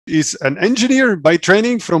is an engineer by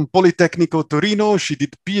training from Politecnico Torino. She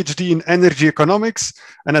did PhD in energy economics.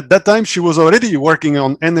 And at that time, she was already working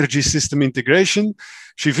on energy system integration.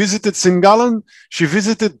 She visited St. Gallen. She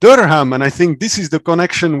visited Durham. And I think this is the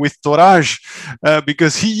connection with Tooraj,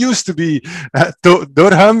 because he used to be at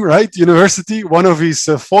Durham, right, University, one of his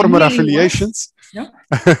former affiliations. Yeah.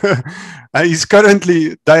 He's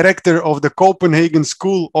currently director of the Copenhagen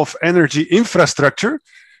School of Energy Infrastructure.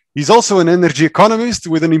 He's also an energy economist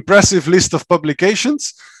with an impressive list of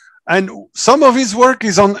publications. And some of his work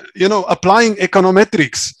is on, applying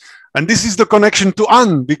econometrics. And this is the connection to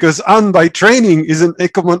Anne, because Anne by training is an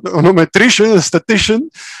econometrician, a statistician,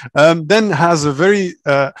 then has a very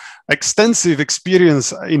extensive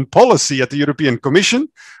experience in policy at the European Commission,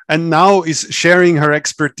 and now is sharing her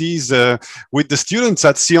expertise with the students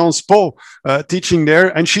at SciencesPo, teaching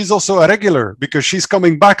there. And she's also a regular, because she's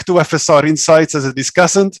coming back to FSR Insights as a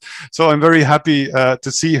discussant. So I'm very happy to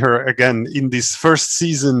see her again in this first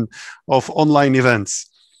season of online events.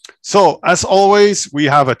 So as always, we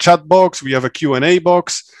have a chat box, we have a Q&A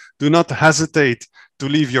box. Do not hesitate to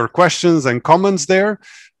leave your questions and comments there.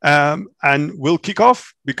 And we'll kick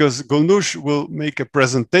off, because Golnoush will make a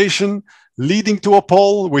presentation leading to a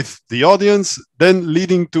poll with the audience, then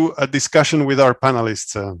leading to a discussion with our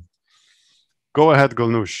panelists. Go ahead,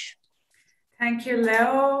 Golnoush. Thank you,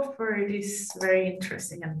 Leo, for this very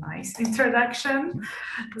interesting and nice introduction.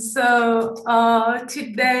 So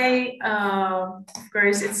today, of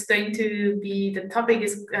course, it's going to be, the topic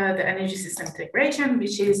is the energy system integration,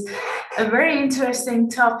 which is a very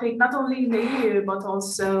interesting topic, not only in the EU, but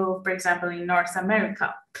also, for example, in North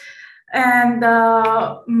America. And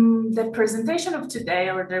the presentation of today,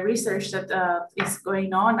 or the research that is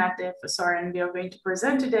going on at the FSR and we are going to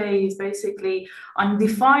present today, is basically on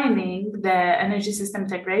defining the energy system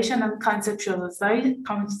integration and conceptualization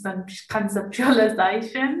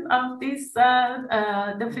of this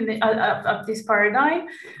of this paradigm,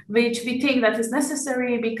 which we think that is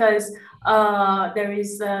necessary because there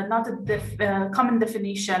is not a common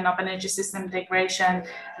definition of energy system integration,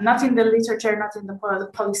 not in the literature, not in the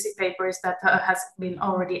policy papers that has been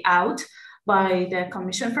already out by the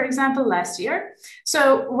Commission, for example, last year.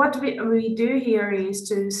 So what we do here is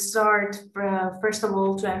to start, first of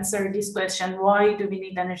all, to answer this question: why do we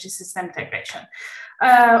need energy system integration?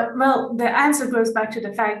 Well, the answer goes back to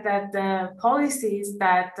the fact that the policies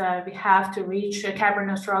that we have to reach carbon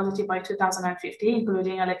neutrality by 2050,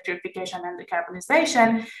 including electrification and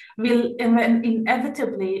decarbonisation, will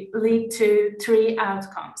inevitably lead to three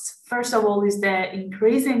outcomes. First of all is the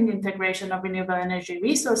increasing integration of renewable energy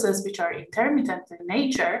resources, which are intermittent in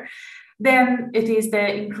nature. Then it is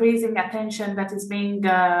the increasing attention that is being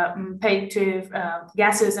paid to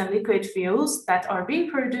gases and liquid fuels that are being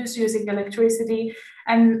produced using electricity,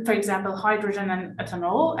 and, for example, hydrogen and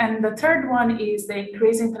ethanol. And the third one is the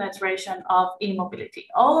increasing penetration of e-mobility.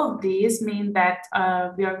 All of these mean that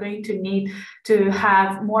we are going to need to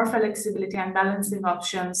have more flexibility and balancing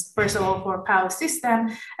options, first of all, for power system,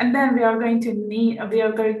 and then we will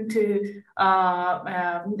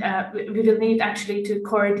need actually to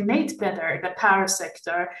coordinate better the power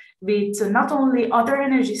sector with not only other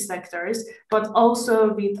energy sectors, but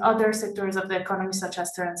also with other sectors of the economy, such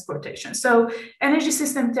as transportation. So energy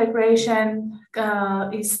system integration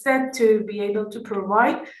is said to be able to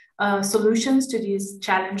provide solutions to these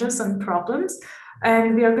challenges and problems.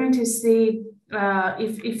 And we are going to see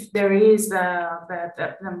if there is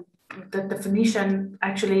the definition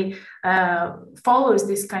actually follows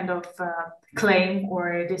this kind of claim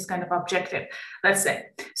or this kind of objective, let's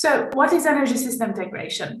say. So what is energy system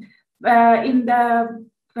integration? In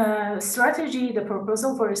the strategy, the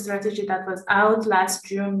proposal for a strategy that was out last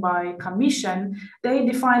June by Commission, they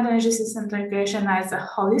defined energy system integration as a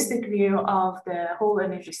holistic view of the whole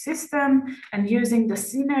energy system and using the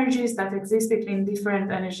synergies that exist between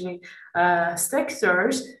different energy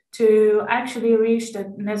sectors to actually reach the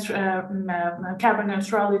carbon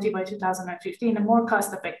neutrality by 2050 in a more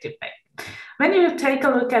cost-effective way. When you take a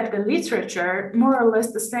look at the literature, more or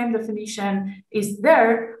less the same definition is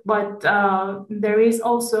there, but there is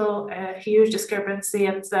also a huge discrepancy,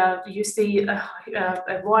 and you see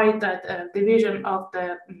a wide division of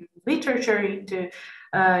the literature into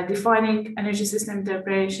defining energy system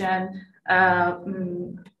integration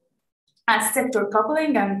as sector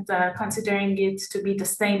coupling and considering it to be the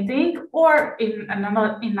same thing, or in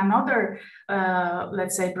another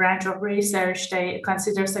let's say, branch of research, they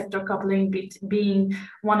consider sector coupling being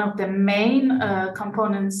one of the main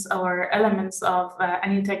components or elements of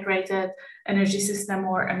an integrated energy system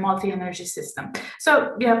or a multi-energy system.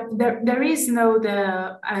 So yeah, there is no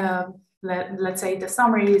let's say the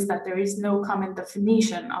summary is that there is no common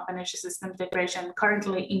definition of energy system integration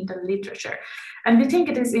currently in the literature. And we think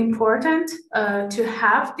it is important to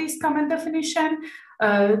have this common definition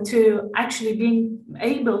to actually being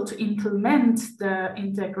able to implement the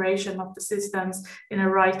integration of the systems in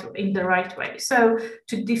the right way. So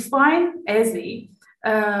to define ESI,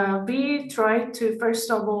 we try to first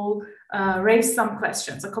of all raise some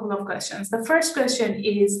questions, a couple of questions. The first question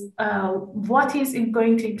is, what is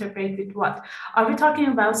going to integrate with what? Are we talking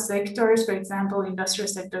about sectors, for example, industrial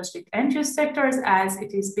sectors with end-use sectors, as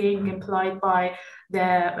it is being implied by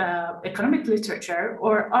the economic literature,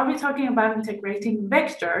 or are we talking about integrating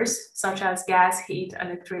vectors such as gas, heat,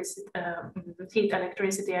 electricity,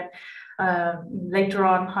 and later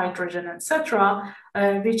on hydrogen, etc.,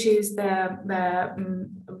 which is the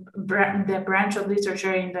branch of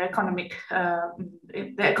literature in the economic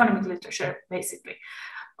literature, basically.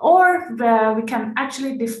 Or we can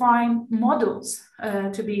actually define models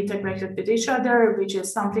to be integrated with each other, which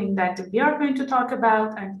is something that we are going to talk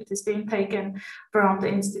about, and it is being taken from the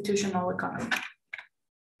institutional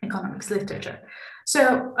economics literature.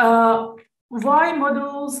 So why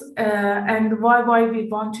models and why we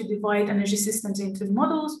want to divide energy systems into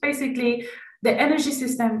models? Basically, the energy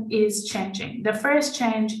system is changing. The first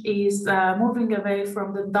change is moving away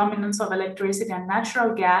from the dominance of electricity and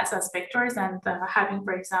natural gas as vectors and having,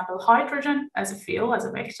 for example, hydrogen as a fuel, as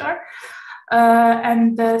a vector.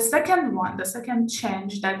 And the second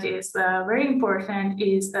change that is very important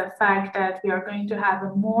is the fact that we are going to have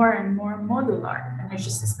a more and more modular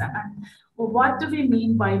energy system. And what do we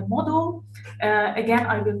mean by model? Again,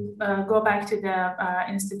 I will go back to the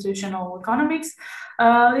institutional economics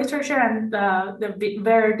literature, and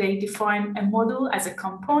where they define a model as a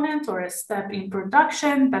component or a step in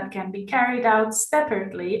production that can be carried out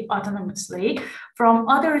separately, autonomously from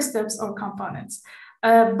other steps or components.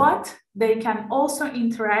 But they can also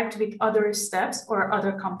interact with other steps or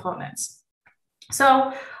other components.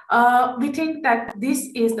 So we think that this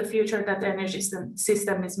is the future that the energy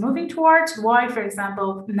system is moving towards. Why, for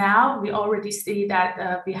example, now we already see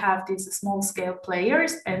that we have these small scale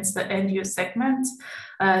players and the end-use segments,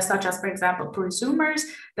 such as, for example, prosumers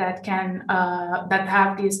that can that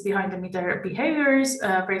have these behind-the-meter behaviors.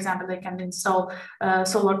 For example, they can install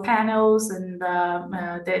solar panels, and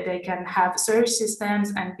they can have surge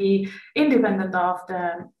systems and be independent of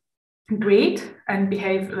the grid and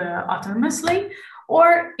behave autonomously.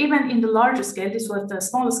 Or even in the larger scale, this was the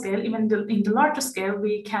smaller scale, even in the larger scale,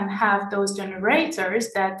 we can have those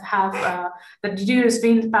generators that have that use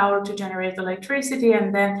wind power to generate electricity,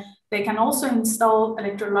 and then they can also install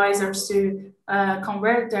electrolyzers to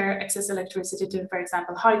convert their excess electricity to, for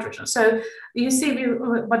example, hydrogen. So you see,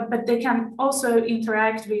 but they can also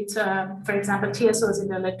interact with, for example, TSOs in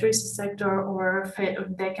the electricity sector, or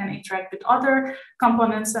they can interact with other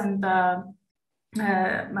components and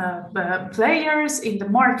players in the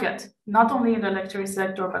market, not only in the electricity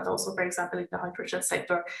sector, but also, for example, in the hydrogen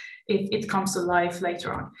sector, if it comes to life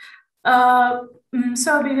later on.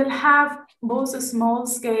 So we will have both a small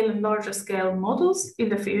scale and larger scale models in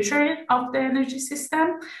the future of the energy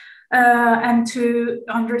system. And to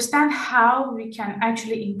understand how we can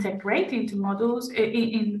actually integrate into models,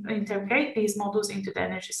 integrate these models into the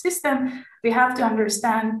energy system, we have to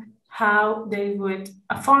understand how they would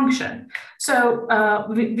function. So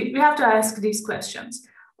we have to ask these questions.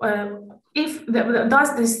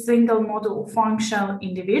 Does this single model function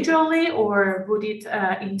individually, or would it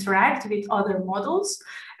interact with other models?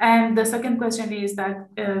 And the second question is that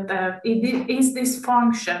is this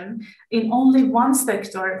function in only one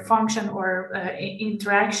sector function or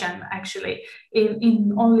interaction actually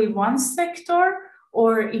in only one sector,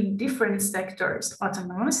 or in different sectors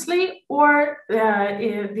autonomously, or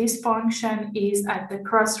this function is at the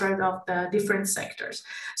crossroad of the different sectors.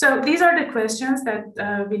 So these are the questions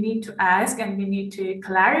that we need to ask and we need to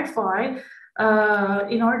clarify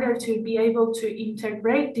in order to be able to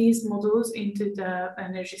integrate these models into the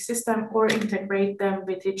energy system or integrate them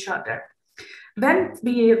with each other. Then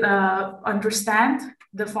we understand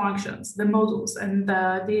the functions, the models, and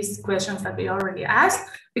these questions that we already asked.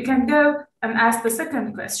 We can go and ask the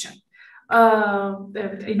second question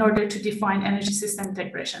in order to define energy system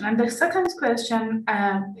integration. And the second question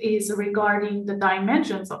is regarding the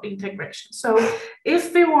dimensions of integration. So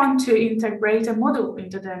if we want to integrate a model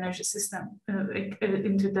into the energy system,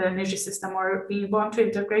 or we want to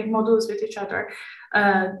integrate models with each other,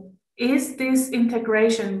 is this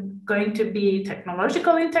integration going to be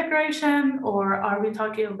technological integration, or are we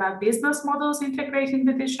talking about business models integrating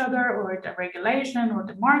with each other, or the regulation or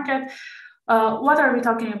the market? What are we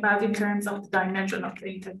talking about in terms of the dimension of the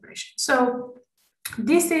integration? So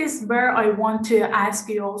This is where I want to ask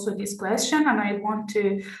you also this question, and I want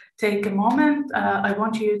to take a moment. I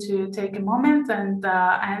want you to take a moment and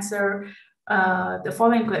answer the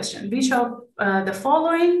following question. Which of the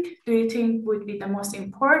following do you think would be the most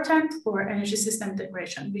important for energy system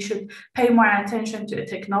integration? We should pay more attention to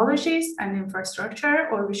technologies and infrastructure,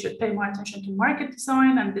 or we should pay more attention to market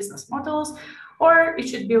design and business models, or it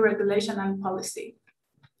should be regulation and policy.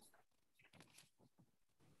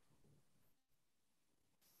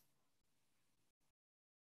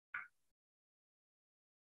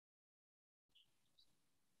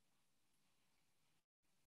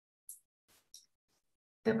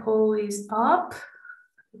 The poll is up.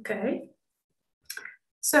 Okay.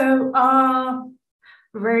 So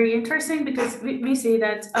very interesting, because we see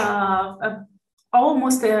that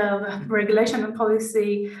almost regulation and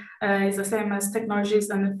policy is the same as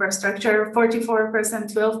technologies and infrastructure.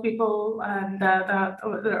 44%, 12 people, and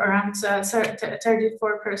around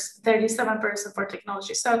 37% for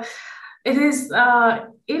technology. So it is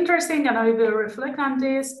interesting, and I will reflect on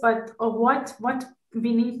this. But what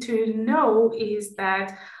we need to know is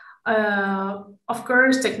that, of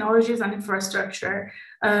course, technologies and infrastructure,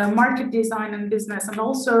 market design and business, and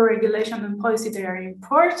also regulation and policy, they are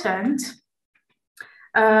important.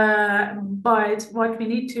 But what we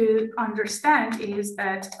need to understand is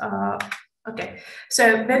that, okay,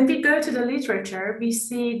 so when we go to the literature, we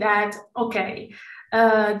see that, okay,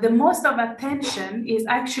 the most of attention is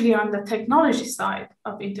actually on the technology side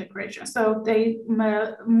of integration. So they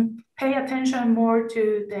pay attention more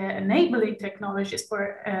to the enabling technologies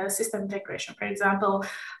for system integration. For example,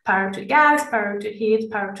 power to gas, power to heat,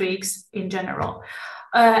 power to X in general.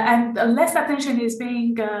 And less attention is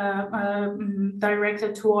being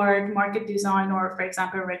directed toward market design, or, for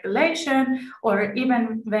example, regulation, or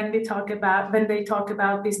even when they talk about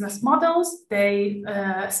business models, they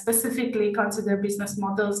specifically consider business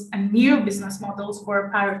models and new business models for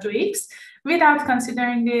power to X, without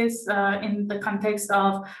considering this in the context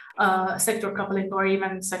of sector coupling or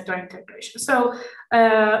even sector integration. So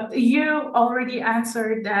you already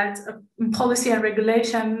answered that policy and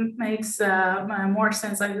regulation makes more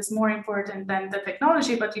sense and is more important than the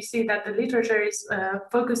technology, but you see that the literature is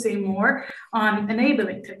focusing more on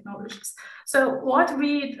enabling technologies. So what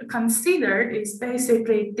we considered is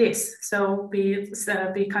basically this. So we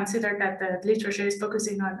considered that the literature is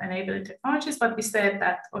focusing on enabling technologies, but we said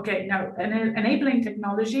that, okay, now enabling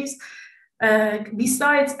technologies,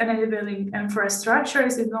 besides enabling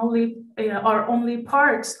infrastructures, are only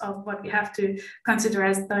parts of what we have to consider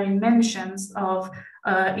as dimensions of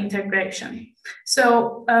integration.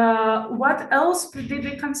 So what else did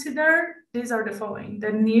we consider? These are the following: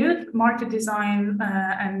 the new market design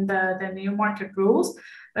and the new market rules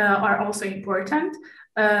are also important.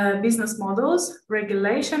 Business models,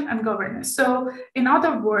 regulation, and governance. So in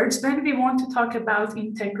other words, when we want to talk about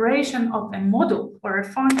integration of a model or a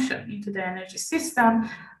function into the energy system,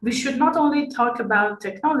 we should not only talk about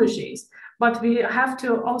technologies, but we have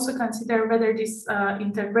to also consider whether this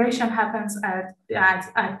integration happens at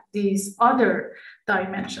these other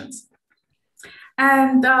dimensions.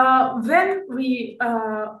 And when we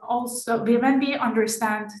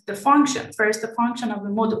understand the function, first the function of the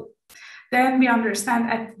model, then we understand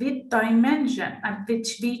at which dimension,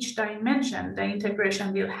 which dimension the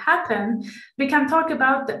integration will happen, we can talk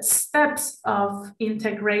about the steps of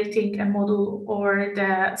integrating a model, or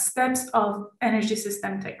the steps of energy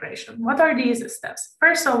system integration. What are these steps?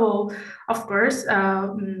 First of all, of course,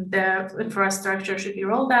 the infrastructure should be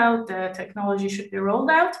rolled out, the technology should be rolled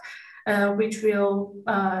out, which would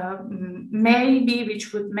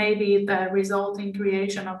maybe result in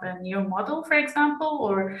creation of a new model, for example,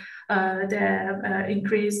 or the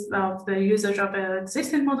increase of the usage of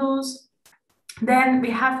existing models. Then we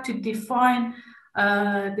have to define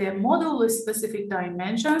the module specific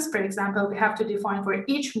dimensions. For example, we have to define for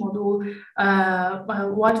each module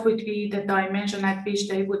what would be the dimension at which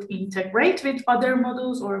they would integrate with other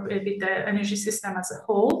modules or with the energy system as a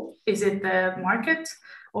whole. Is it the market,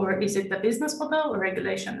 or is it the business model, or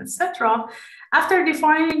regulation, etc.? After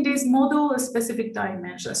defining these module-specific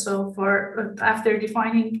dimensions, so after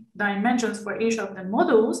defining dimensions for each of the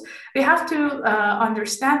modules, we have to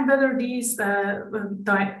understand whether these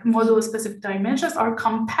module-specific dimensions are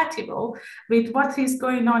compatible with what is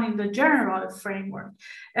going on in the general framework.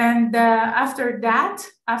 And after that,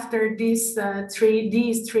 after these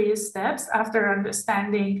three steps, after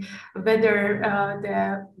understanding whether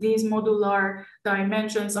these modular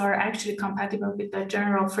dimensions are actually compatible with the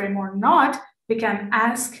general framework or not, we can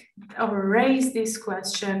ask or raise this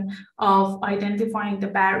question of identifying the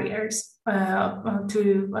barriers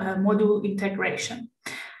to module integration.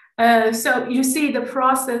 So you see the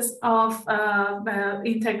process of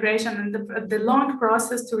integration and the long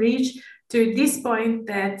process to reach to this point,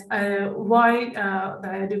 that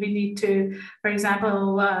why do we need to, for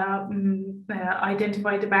example,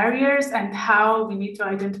 identify the barriers, and how we need to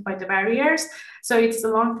identify the barriers. So it's a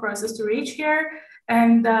long process to reach here.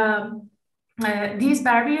 And these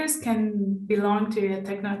barriers can belong to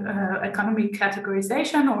a economic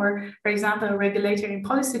categorization, or, for example, regulatory and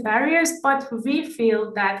policy barriers. But we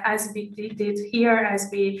feel that, as we did here, as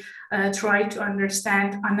we try to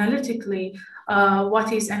understand analytically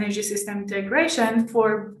what is energy system integration,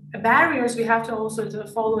 for barriers, we have to also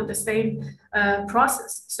follow the same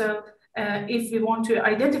process. So if we want to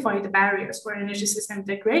identify the barriers for energy system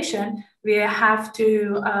integration, we have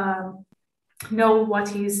to know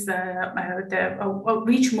what is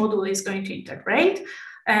which module is going to integrate,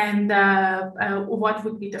 and what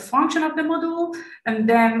would be the function of the module, and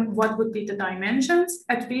then what would be the dimensions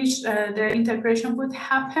at which the integration would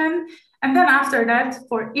happen. And then after that,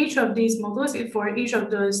 for each of these modules, for each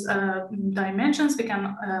of those dimensions, we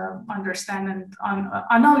can understand and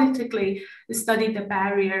analytically study the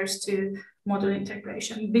barriers to module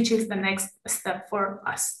integration, which is the next step for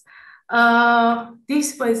us.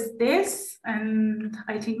 This was this, and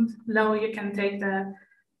I think, Lo, you can take the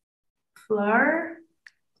floor.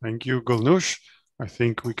 Thank you, Golnoush. I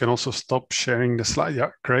think we can also stop sharing the slide.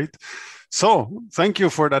 Yeah, great. So thank you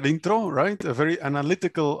for that intro, right? A very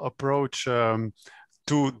analytical approach to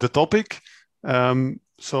the topic.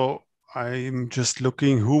 So I'm just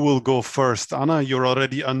looking who will go first. Anna, you're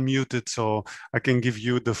already unmuted, so I can give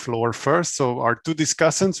you the floor first. So our two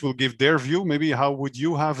discussants will give their view. Maybe how would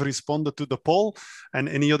you have responded to the poll, and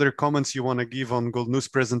any other comments you want to give on Golnoush's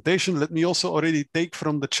presentation. Let me also already take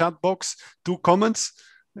from the chat box 2 comments.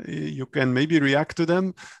 You can maybe react to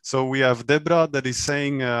them. So we have Deborah that is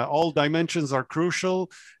saying all dimensions are crucial,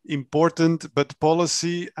 important, but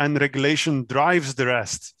policy and regulation drives the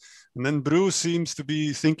rest. And then Bruce seems to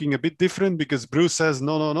be thinking a bit different, because Bruce says,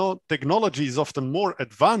 no, technology is often more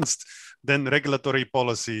advanced than regulatory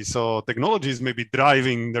policy. So technology is maybe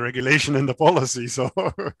driving the regulation and the policy. So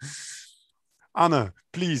Anna,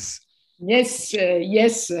 please. Yes,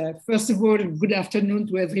 yes. First of all, good afternoon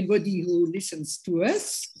to everybody who listens to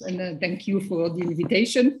us. And thank you for the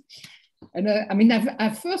invitation. And I mean,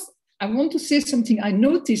 first, I want to say something. I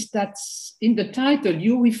noticed that in the title,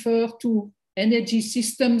 you refer to energy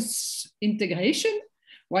systems integration,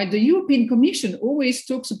 while the European Commission always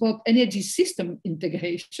talks about energy system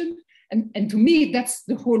integration. And to me, that's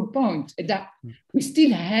the whole point, that we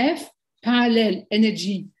still have parallel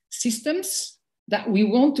energy systems that we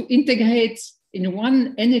want to integrate in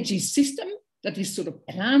one energy system that is sort of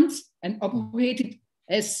planned and operated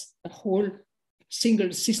as a whole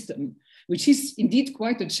single system, which is indeed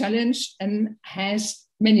quite a challenge and has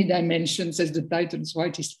many dimensions, as the title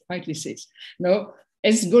rightly says. Now,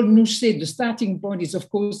 as Golnoush said, the starting point is, of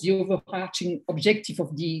course, the overarching objective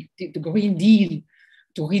of the Green Deal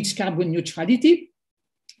to reach carbon neutrality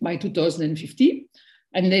by 2050.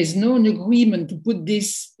 And there's no agreement to put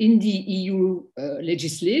this in the EU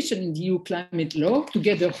legislation, in the EU climate law,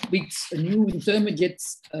 together with a new intermediate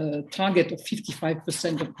target of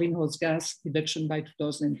 55% of greenhouse gas reduction by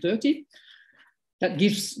 2030. That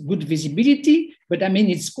gives good visibility, but I mean,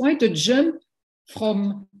 it's quite a jump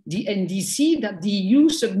from the NDC that the EU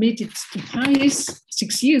submitted to Paris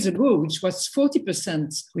 6 years ago, which was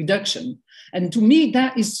 40% reduction. And to me,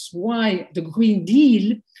 that is why the Green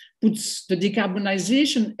Deal puts the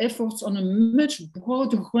decarbonization efforts on a much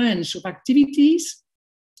broader range of activities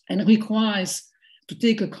and requires to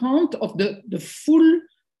take account of the full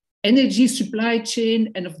energy supply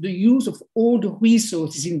chain and of the use of all the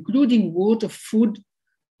resources, including water, food,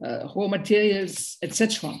 raw materials,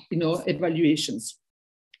 etc., evaluations.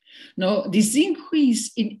 Now, this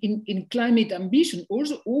increase in climate ambition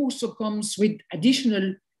also comes with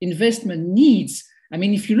additional investment needs. I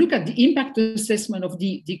mean, if you look at the impact assessment of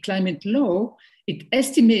the climate law, it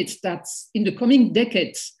estimates that in the coming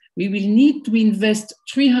decades, we will need to invest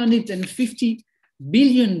 350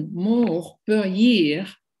 billion more per year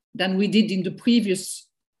than we did in the previous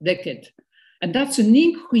decade. And that's an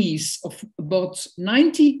increase of about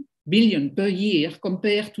 90 billion per year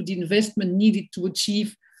compared to the investment needed to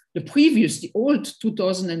achieve the old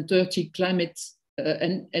 2030 climate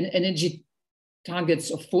and energy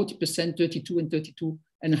targets of 40%, 32 and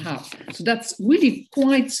 32.5. So that's really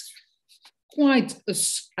quite an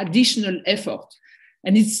additional effort.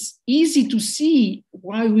 And it's easy to see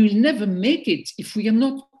why we will never make it if we are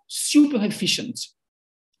not super efficient.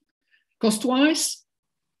 Cost-wise,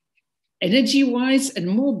 energy-wise, and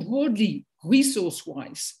more broadly,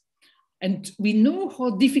 resource-wise. And we know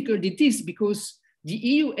how difficult it is because the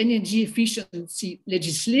EU energy efficiency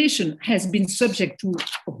legislation has been subject to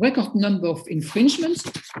a record number of infringements,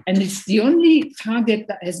 and it's the only target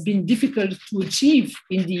that has been difficult to achieve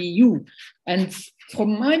in the EU. And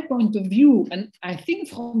from my point of view, and I think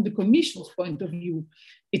from the Commission's point of view,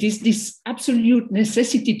 it is this absolute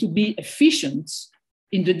necessity to be efficient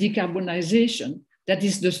in the decarbonisation that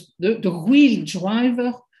is the real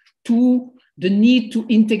driver to the need to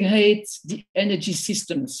integrate the energy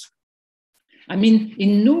systems. I mean,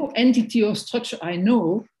 in no entity or structure I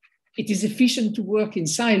know, it is efficient to work in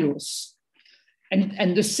silos.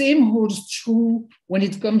 And the same holds true when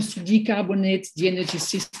it comes to decarbonate the energy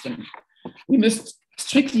system. We must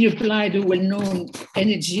strictly apply the well-known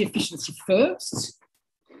energy efficiency first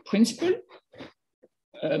principle.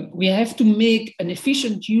 We have to make an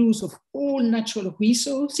efficient use of all natural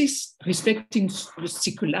resources, respecting the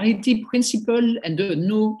circularity principle and the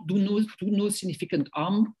do no significant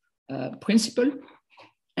harm principle,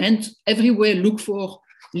 and everywhere look for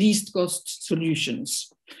least cost solutions.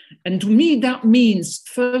 And to me, that means,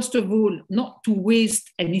 first of all, not to waste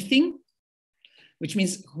anything, which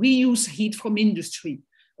means reuse heat from industry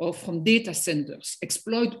or from data centers,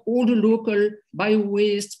 exploit all the local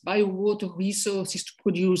bio-waste, bio-water resources to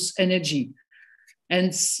produce energy,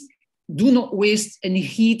 and do not waste any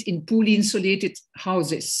heat in poorly insulated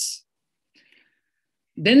houses.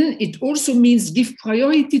 Then it also means give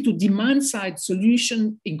priority to demand-side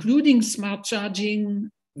solution, including smart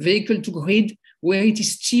charging, vehicle to grid, where it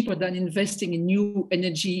is cheaper than investing in new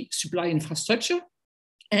energy supply infrastructure,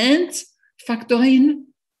 and factor in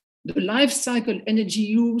the life cycle energy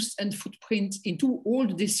use and footprint into all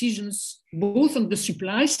the decisions, both on the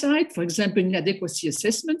supply side, for example, in adequacy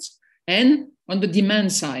assessments, and on the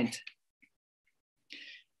demand side.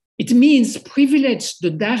 It means privilege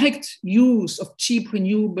the direct use of cheap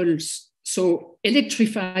renewables, so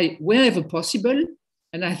electrify wherever possible.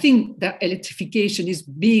 And I think that electrification is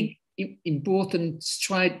big, important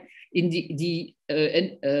stride in the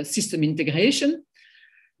system integration.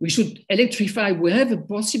 We should electrify wherever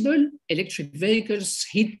possible, electric vehicles,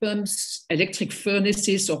 heat pumps, electric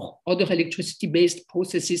furnaces, or other electricity-based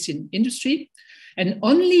processes in industry, and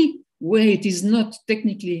only where it is not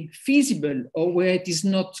technically feasible or where it is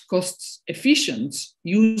not cost efficient,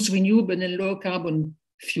 use renewable and low carbon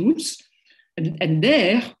fuels. And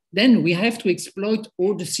there, then we have to exploit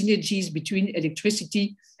all the synergies between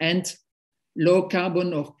electricity and low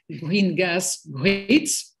carbon or green gas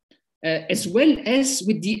grids, as well as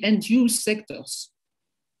with the end use sectors.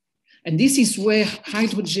 And this is where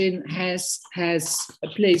hydrogen has a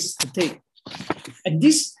place to take. And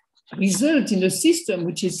this result in a system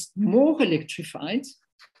which is more electrified,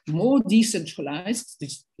 more decentralized,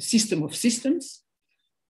 this system of systems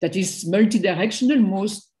that is multidirectional,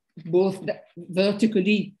 both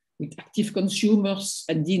vertically with active consumers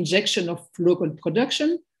and the injection of local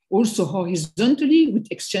production, also horizontally with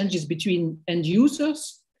exchanges between end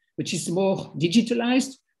users, which is more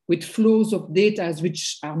digitalized, with flows of data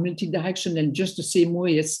which are multidirectional just the same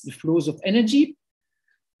way as the flows of energy.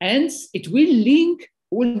 And it will link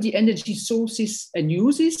all the energy sources and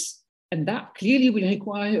uses, and that clearly will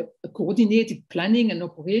require a coordinated planning and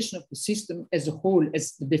operation of the system as a whole,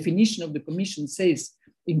 as the definition of the Commission says,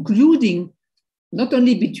 including not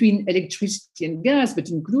only between electricity and gas, but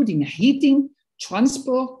including heating,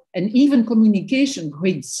 transport, and even communication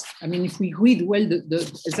grids. I mean, if we read well,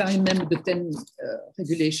 as I remember, the 10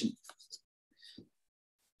 regulation.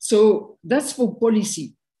 So that's for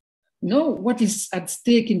policy. Now, what is at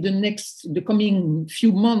stake in the coming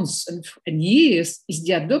few months and years is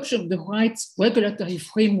the adoption of the right regulatory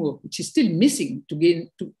framework, which is still missing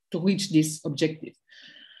to reach this objective.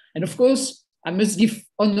 And of course, I must give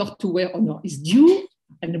honor to where honor is due.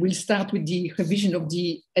 And we'll start with the revision of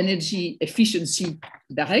the Energy Efficiency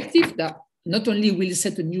Directive that not only will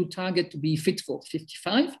set a new target to be fit for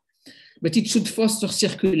 55, but it should foster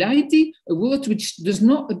circularity, a word which does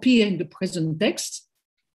not appear in the present text.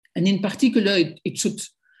 And in particular, it should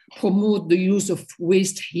promote the use of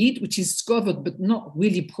waste heat, which is covered, but not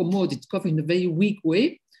really promoted. It's covered in a very weak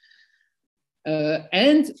way.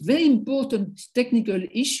 And very important technical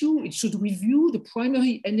issue, it should review the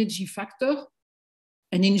primary energy factor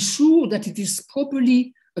and ensure that it is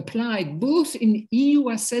properly applied both in EU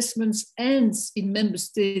assessments and in member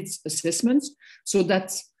states assessments, so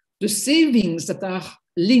that the savings that are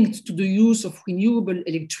linked to the use of renewable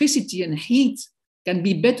electricity and heat can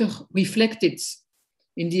be better reflected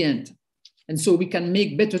in the end. And so we can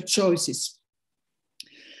make better choices.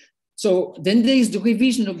 So then there is the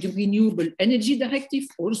revision of the Renewable Energy Directive,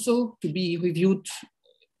 also to be reviewed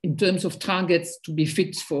in terms of targets to be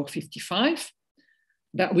fit for 55.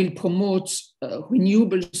 That will promote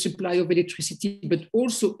renewable supply of electricity, but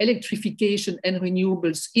also electrification and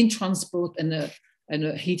renewables in transport and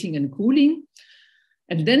heating and cooling.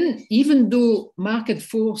 And then, even though market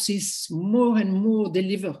forces more and more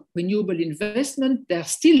deliver renewable investment, there are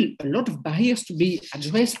still a lot of barriers to be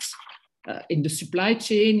addressed in the supply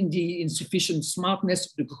chain, in the insufficient smartness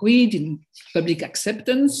of the grid, in public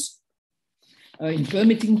acceptance, in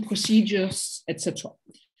permitting procedures, etc.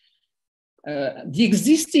 The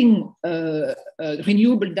existing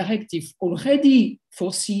renewable directive already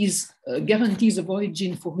foresees guarantees of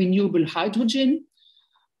origin for renewable hydrogen.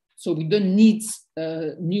 So we don't need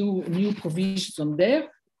new provisions on there.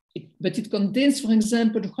 But it contains, for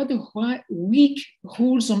example, rather weak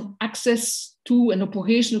rules on access to and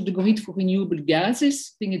operation of the grid for renewable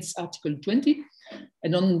gases. I think it's Article 20,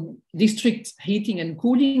 and on district heating and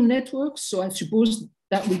cooling networks. So I suppose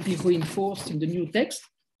that will be reinforced in the new text.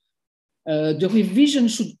 The revision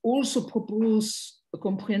should also propose a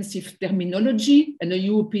comprehensive terminology and a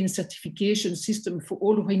European certification system for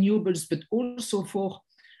all renewables, but also for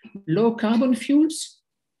low carbon fuels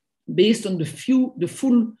based on the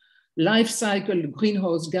full life cycle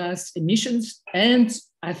greenhouse gas emissions, and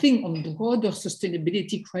I think on broader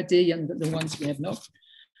sustainability criteria than the ones we have now.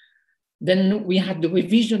 Then we had the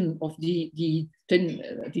revision of the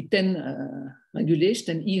 10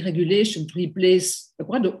 regulation, 10E regulation, to replace a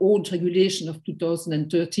rather old regulation of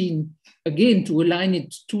 2013, again to align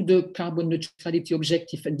it to the carbon neutrality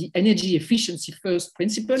objective and the energy efficiency first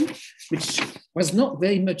principle, which was not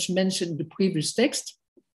very much mentioned in the previous text.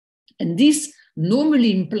 And this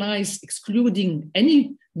normally implies excluding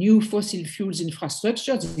any new fossil fuels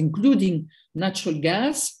infrastructures, including natural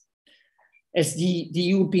gas, as the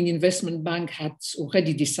European Investment Bank had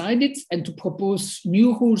already decided, and to propose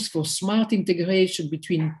new rules for smart integration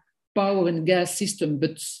between power and gas systems,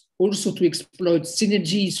 but also to exploit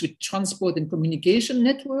synergies with transport and communication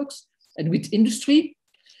networks and with industry.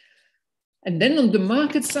 And then on the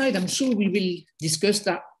market side, I'm sure we will discuss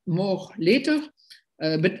that more later,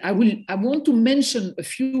 but I want to mention a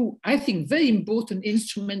few, I think, very important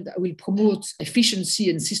instruments that will promote efficiency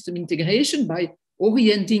and system integration by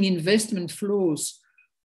orienting investment flows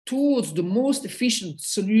towards the most efficient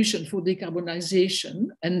solution for decarbonization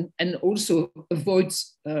and also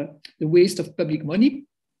avoids the waste of public money.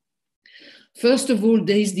 First of all,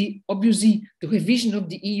 there is obviously the revision of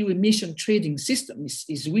the EU emission trading system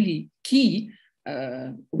is really key,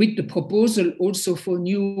 with the proposal also for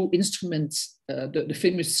new instruments, the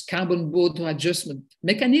famous carbon border adjustment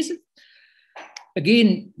mechanism.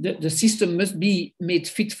 Again, the system must be made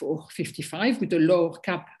fit for 55 with a lower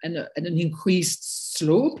cap and an increased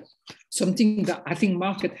slope, something that I think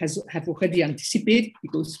market have already anticipated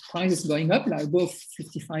because prices going up like above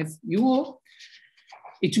 55 euro.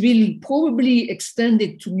 It will probably extend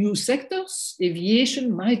it to new sectors,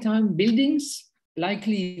 aviation, maritime, buildings,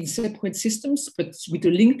 likely in separate systems, but with a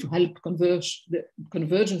link to help converge the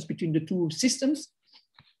convergence between the two systems.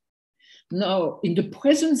 Now, in the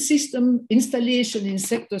present system, installation in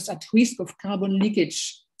sectors at risk of carbon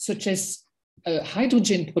leakage, such as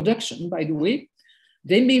hydrogen production, by the way,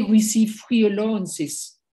 they may receive free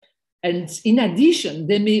allowances. And in addition,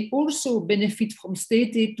 they may also benefit from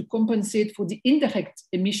state aid to compensate for the indirect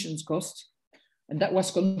emissions cost. And that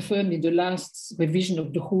was confirmed in the last revision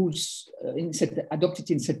of the rules adopted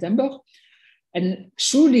in September. And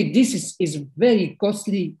surely this is a very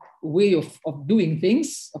costly way of doing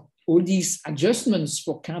things, all these adjustments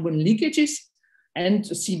for carbon leakages, and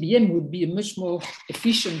CBM would be a much more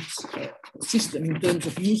efficient system in terms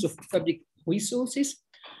of use of public resources.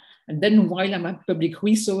 And then while I'm at public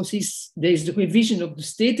resources, there's the revision of the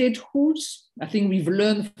state aid rules. I think we've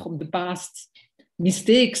learned from the past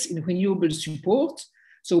mistakes in renewable support.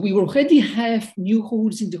 So we already have new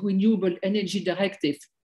rules in the Renewable Energy Directive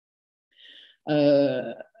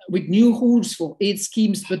with new rules for aid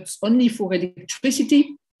schemes, but only for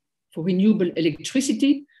electricity, for renewable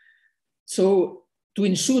electricity. So to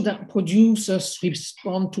ensure that producers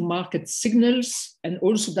respond to market signals and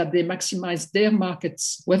also that they maximize their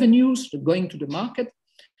market's revenues going to the market.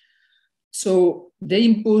 So they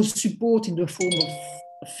impose support in the form of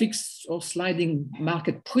a fixed or sliding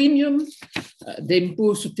market premium. They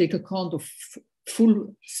impose to take account of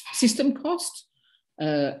full system cost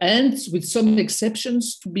and with some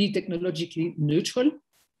exceptions to be technologically neutral.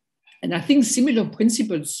 And I think similar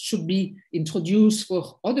principles should be introduced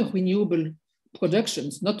for other renewable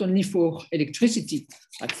productions, not only for electricity,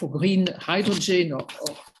 like for green hydrogen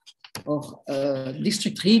or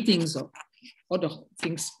district heatings or other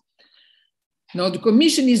things. Now, the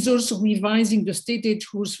Commission is also revising the state aid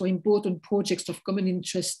rules for important projects of common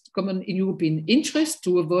interest, common European interest,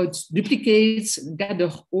 to avoid duplicates and gather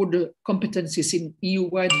all the competencies in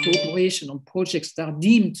EU-wide cooperation on projects that are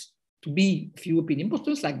deemed to be of European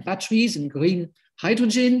importance, like batteries and green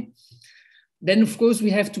hydrogen. Then, of course,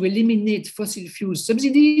 we have to eliminate fossil fuel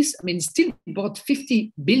subsidies. I mean, still about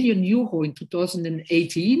 50 billion euro in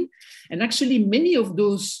 2018. And actually, many of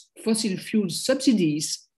those fossil fuel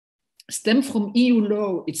subsidies stem from EU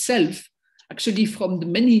law itself, actually from the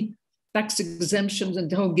many tax exemptions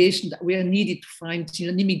and derogations that were needed to find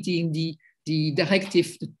unanimity in the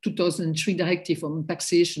directive, the 2003 directive on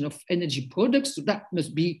taxation of energy products. So that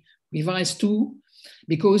must be revised too,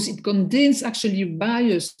 because it contains actually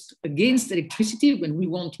bias against electricity when we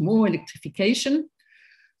want more electrification.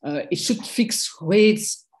 It should fix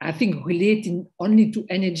rates, I think, relating only to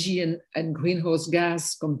energy and greenhouse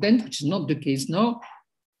gas content, which is not the case now.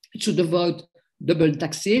 It should avoid double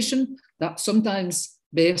taxation that sometimes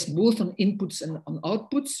bears both on inputs and on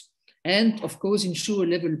outputs, and of course ensure a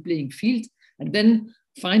level playing field. And then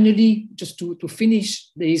finally, just to finish,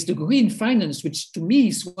 there is the green finance, which to me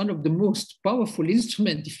is one of the most powerful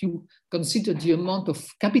instruments if you consider the amount of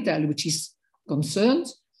capital which is concerned.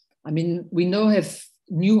 I mean, we now have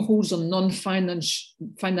new rules on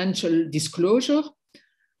non-financial disclosure.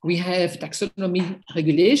 We have taxonomy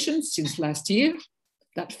regulations since last year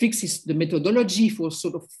that fixes the methodology for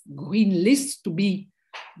sort of green lists to be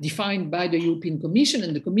defined by the European Commission.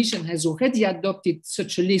 And the Commission has already adopted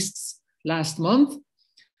such a list last month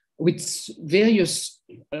with various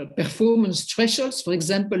performance thresholds, for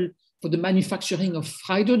example, for the manufacturing of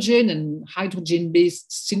hydrogen and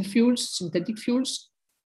hydrogen-based synthetic fuels,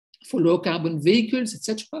 for low carbon vehicles,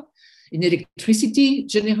 etc. In electricity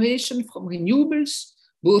generation from renewables,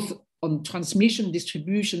 both on transmission,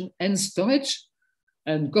 distribution, and storage,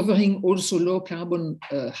 and covering also low carbon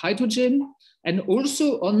hydrogen, and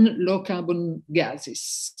also on low carbon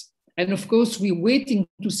gases. And of course, we're waiting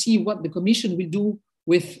to see what the Commission will do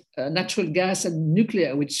with natural gas and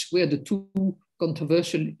nuclear, which were the two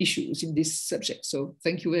controversial issues in this subject. So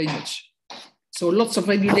thank you very much. So lots of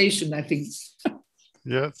regulation, I think.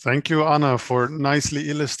 Yeah, thank you, Anna, for nicely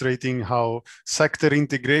illustrating how sector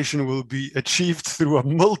integration will be achieved through a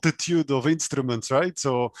multitude of instruments, right?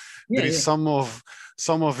 So there is some of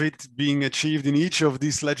it being achieved in each of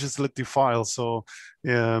these legislative files. So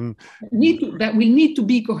that will need to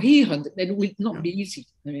be coherent. That will not be easy.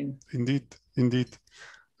 I mean, indeed.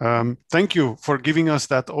 Thank you for giving us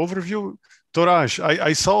that overview. Tooraj,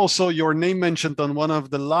 I saw also your name mentioned on one of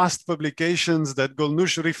the last publications that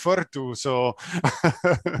Golnoush referred to. So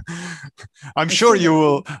I'm sure you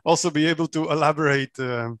will also be able to elaborate.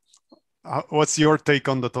 What's your take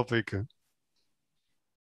on the topic?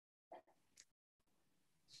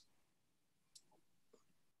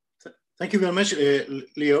 Thank you very much,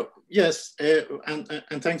 Leo. Yes, and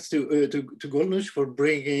thanks to Golnoush for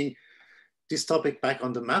bringing this topic back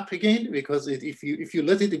on the map again, because if you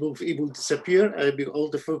let it, it will disappear. All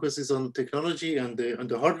the focus is on technology and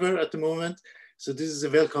the hardware at the moment. So this is a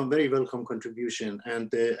very welcome contribution.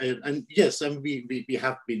 And yes, we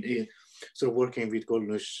have been sort of working with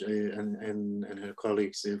Golnoush and her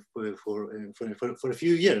colleagues for a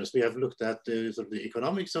few years. We have looked at sort of the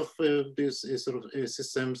economics of these sort of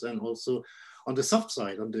systems, and also on the soft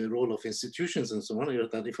side, on the role of institutions and so on.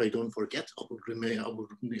 That if I don't forget, I will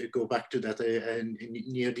go back to that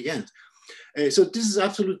near the end. So this is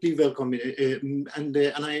absolutely welcome, and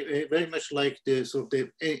I very much like the sort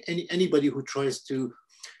of anybody who tries to.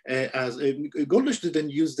 As Golnoush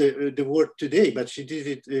didn't use the word today, but she did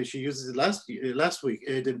it. She used it last week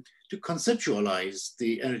to conceptualize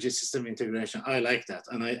the energy system integration. I like that,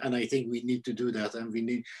 and I think we need to do that, and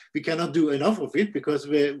we cannot do enough of it, because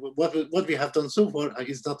what we have done so far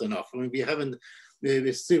is not enough. I mean, we haven't.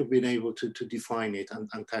 We've still been able to define it and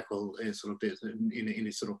tackle sort of this in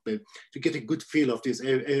a sort of to get a good feel of this.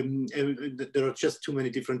 There are just too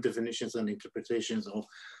many different definitions and interpretations of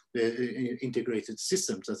integrated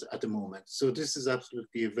systems at the moment. So this is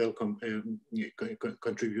absolutely a welcome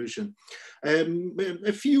contribution.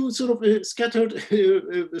 A few sort of scattered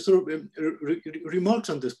sort of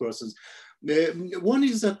remarks on this process. One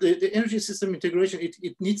is that the energy system integration, it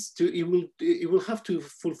will have to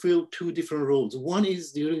fulfill two different roles. One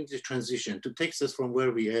is during the transition to take us from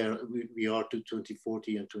where we are to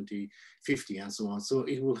 2040 and 2050 and so on. So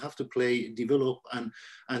it will have to develop, and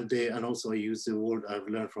also I use the word I've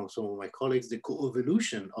learned from some of my colleagues, the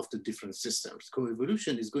co-evolution of the different systems.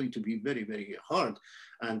 Co-evolution is going to be very hard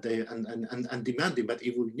and demanding, but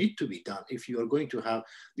it will need to be done if you are going to have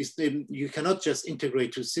this. You cannot just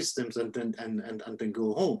integrate two systems and then and then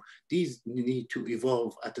go home. These need to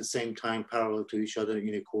evolve at the same time, parallel to each other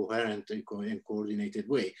in a coherent and coordinated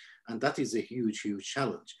way. And that is a huge, huge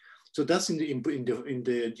challenge. So that's during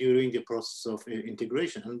the process of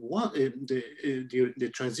integration, and the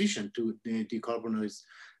transition to the decarbonized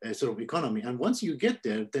sort of economy. And once you get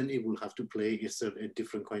there, then it will have to play a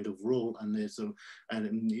different kind of role, and there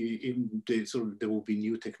will be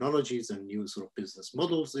new technologies and new sort of business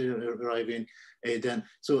models arriving. Then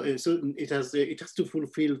so it has to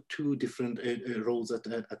fulfill two different roles at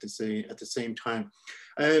the same time.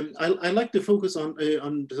 I like to focus on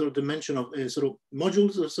sort of the mention of sort of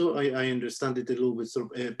modules or so. I understand it a little bit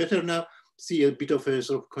sort of better now. See a bit of a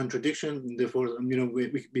sort of contradiction. Therefore, you know,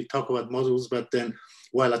 we talk about modules, but then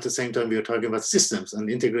while at the same time we are talking about systems and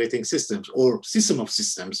integrating systems or system of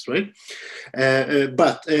systems, right?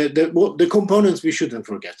 But the components we shouldn't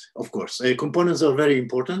forget, of course. Components are very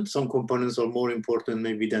important. Some components are more important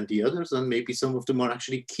maybe than the others, and maybe some of them are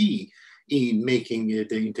actually key in making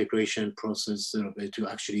the integration process to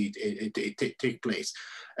actually take place.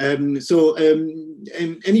 Any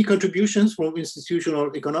contributions from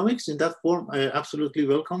institutional economics in that form, absolutely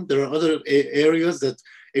welcome. There are other areas that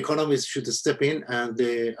economists should step in and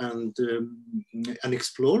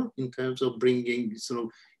explore in terms of bringing sort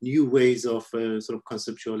of new ways of sort of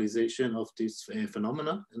conceptualization of this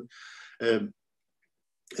phenomena.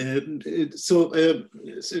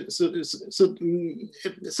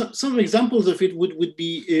 Some examples of it would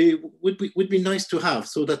be nice to have,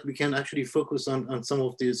 so that we can actually focus on some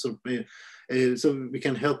of these sort of, so we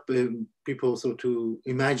can help people so to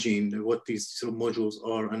imagine what these sort of modules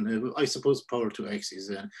are. And I suppose Power to X is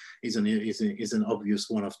an obvious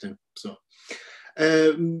one of them. So.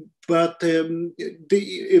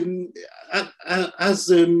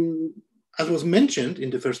 As was mentioned in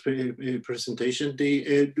the first presentation,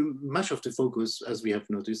 much of the focus, as we have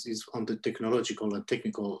noticed, is on the technological and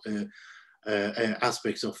technical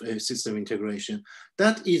aspects of system integration.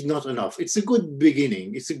 That is not enough. It's a good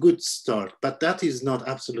beginning. It's a good start, but that is not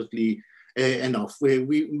absolutely enough.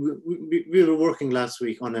 We were working last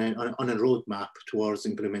week on a roadmap towards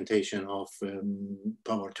implementation of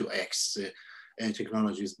Power to X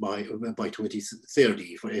technologies by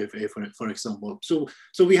 2030, for example. So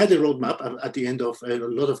we had a roadmap at the end of a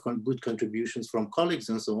lot of good contributions from colleagues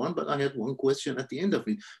and so on, but I had one question at the end of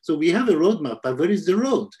it. So we have a roadmap, but where is the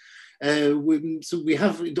road? So we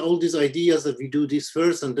have all these ideas that we do this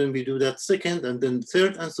first, and then we do that second, and then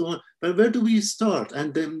third, and so on. But where do we start?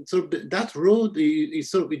 And then so that road is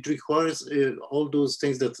sort of, it requires all those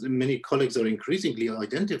things that many colleagues are increasingly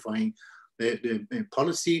identifying: the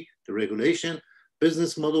policy, the regulation,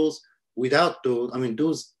 business models. Without those, I mean,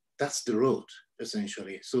 that's the road,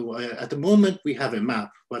 essentially. So at the moment we have a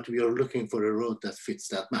map, but we are looking for a road that fits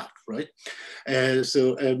that map, right?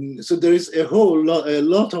 So there is a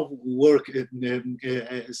lot of work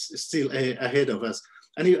still ahead of us.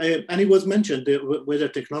 And it was mentioned whether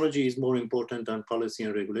technology is more important than policy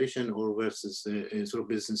and regulation, or versus sort of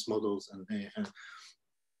business models and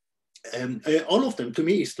all of them. To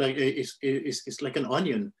me, it's like an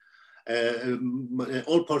onion.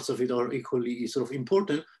 All parts of it are equally sort of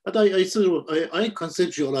important, but I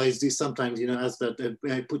conceptualize this sometimes, you know, as that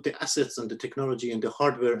I put the assets and the technology and the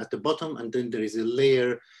hardware at the bottom, and then there is a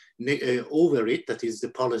layer over it that is the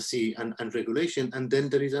policy and regulation, and then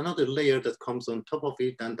there is another layer that comes on top of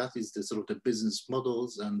it, and that is the sort of the business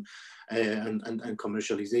models and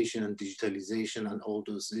commercialization and digitalization and all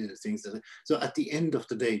those things. So at the end of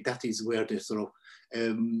the day, that is where the sort of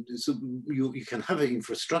so you can have an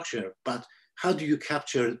infrastructure, but how do you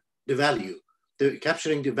capture the value?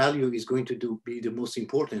 Capturing the value is going to be the most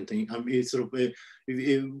important thing. I mean, it's sort of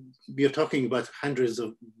we are talking about hundreds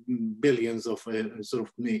of billions of sort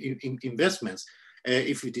of investments.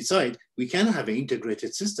 If we decide we can have an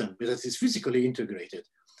integrated system that is physically integrated,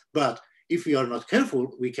 but if we are not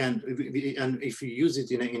careful, we can, and if we use it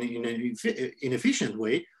in an inefficient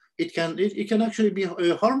way, it can actually be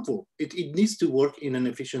harmful. It needs to work in an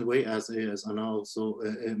efficient way, as Anna also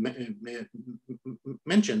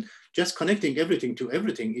mentioned. Just connecting everything to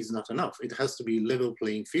everything is not enough. It has to be level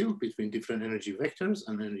playing field between different energy vectors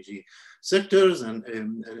and energy sectors and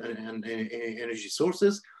energy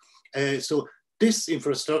sources. So this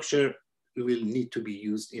infrastructure will need to be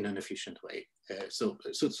used in an efficient way. So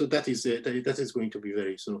that is going to be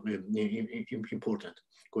very sort of important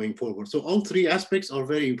going forward. So all three aspects are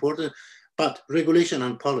very important, but regulation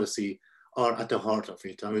and policy are at the heart of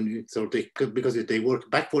it. I mean, so because they work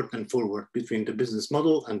backward and forward between the business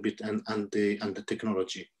model and the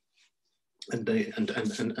technology and the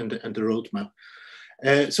roadmap.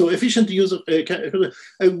 So efficient use of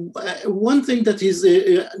one thing that is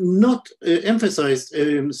not emphasized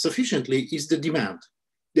sufficiently is the demand.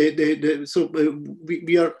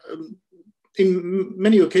 We are in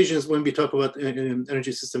many occasions when we talk about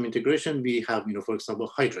energy system integration, we have, for example,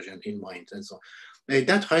 hydrogen in mind and so on.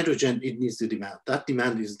 That hydrogen, it needs the demand. That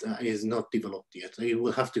demand is not developed yet. It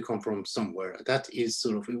will have to come from somewhere. That is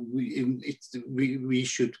sort of, we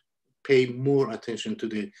should pay more attention to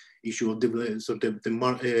the issue of the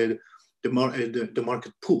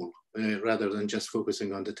market pool rather than just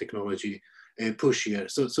focusing on the technology push here.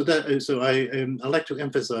 So I like to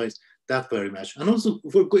emphasize that very much. And also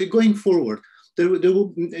for going forward, there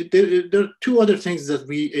are two other things that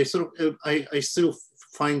we I still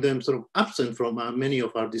find them sort of absent from many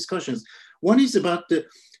of our discussions. One is about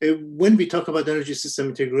when we talk about energy system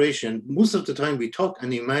integration, most of the time we talk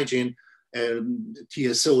and imagine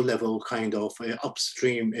TSO level kind of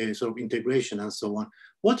upstream sort of integration and so on.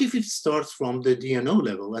 What if it starts from the DNO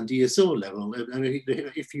level and DSO level? I mean,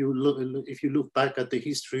 if you look back at the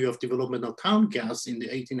history of development of town gas in the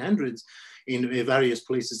 1800s in various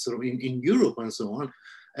places sort of in Europe and so on,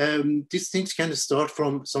 these things can start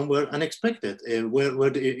from somewhere unexpected,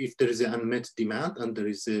 if there is an unmet demand and there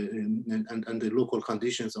is and the local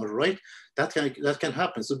conditions are right, that can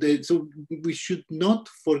happen. So we should not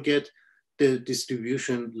forget the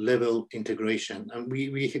distribution level integration, and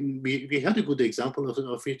we had a good example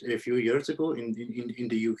of it a few years ago in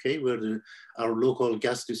the UK, where our local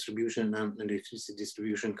gas distribution and electricity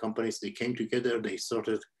distribution companies, they came together, they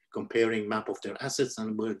started comparing map of their assets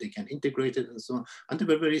and where they can integrate it and so on, and they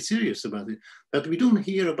were very serious about it. But we don't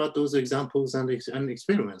hear about those examples and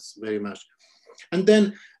experiments very much. And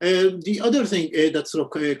then the other thing that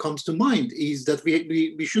sort of comes to mind is that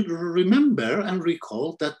we should remember and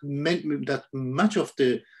recall that much of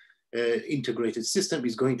the integrated system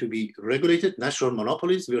is going to be regulated. Natural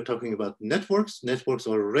monopolies, we are talking about networks. Networks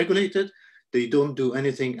are regulated. They don't do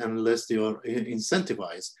anything unless they are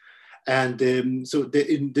incentivized. And so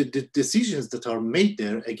the decisions that are made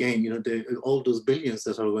there, again, all those billions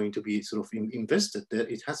that are going to be sort of invested there,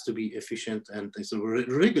 it has to be efficient, and the sort of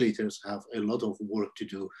regulators have a lot of work to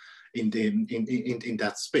do in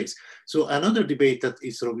that space. So another debate that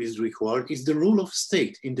is sort of is required is the role of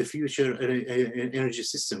state in the future energy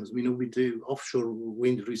systems. With the offshore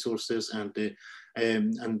wind resources and the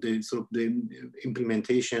sort of the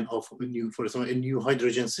implementation of for example, a new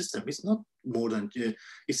hydrogen system. It's not more than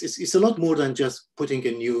it's a lot more than just putting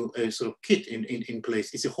a new sort of kit in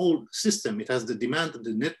place. It's a whole system. It has the demand,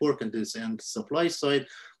 the network, and the supply side,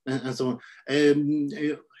 and so on.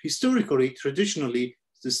 Historically, traditionally,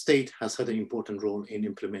 the state has had an important role in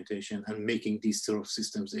implementation and making these sort of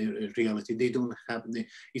systems a reality. They don't have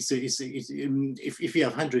if you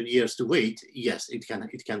have 100 years to wait, yes, it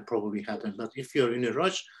can probably happen. But if you're in a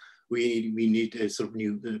rush, we need a sort of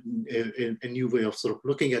a new way of sort of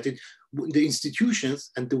looking at it. The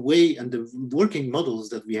institutions and the way and the working models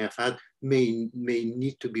that we have had may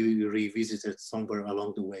need to be revisited somewhere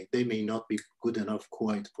along the way. They may not be good enough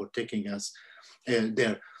quite for taking us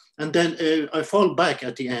there. And then I fall back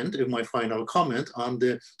at the end of my final comment on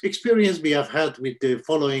the experience we have had with the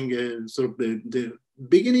following sort of the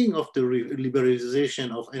beginning of the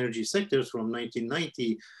liberalization of energy sectors from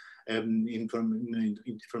 1990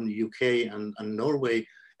 from the UK and Norway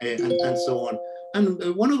and so on.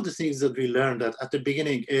 And one of the things that we learned that at the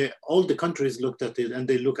beginning, all the countries looked at it and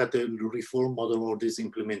they look at the reform model or these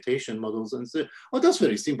implementation models and say, oh, that's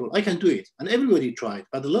very simple, I can do it. And everybody tried,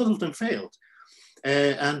 but a lot of them failed.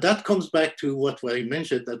 And that comes back to what I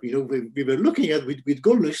mentioned, that we were looking at with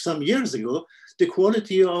Golnoush some years ago, the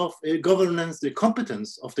quality of governance, the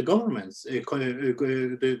competence of the governments, the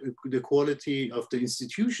quality of the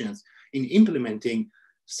institutions in implementing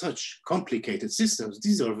such complicated systems.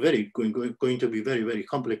 These are going to be very, very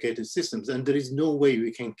complicated systems, and there is no way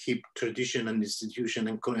we can keep tradition and institution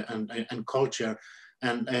and culture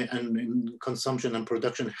and consumption and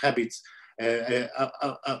production habits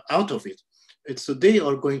out of it. So they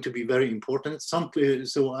are going to be very important.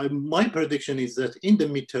 My prediction is that in the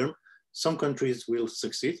midterm, some countries will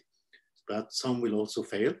succeed, but some will also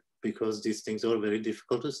fail, because these things are very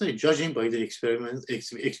difficult to say, judging by the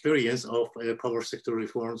experience of power sector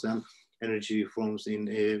reforms and energy reforms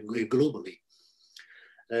globally.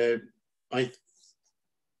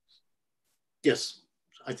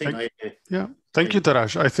 Thank you,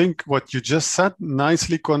 Tooraj. I think what you just said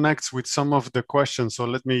nicely connects with some of the questions. So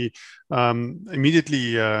let me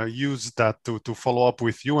immediately use that to follow up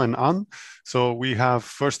with you and Anne. So we have,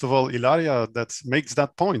 first of all, Ilaria that makes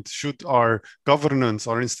that point. Should our governance,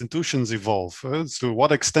 our institutions evolve? To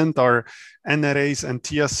what extent are NRAs and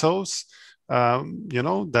TSOs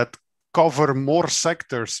that cover more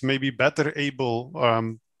sectors, maybe better able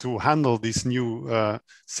to handle these new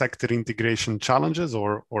sector integration challenges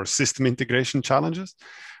or system integration challenges.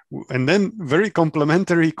 And then very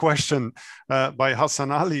complimentary question by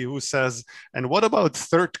Hassan Ali, who says, and what about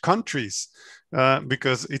third countries?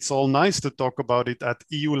 Because it's all nice to talk about it at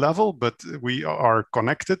EU level, but we are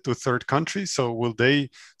connected to third countries. So will they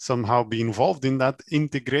somehow be involved in that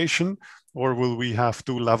integration, or will we have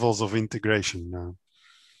two levels of integration?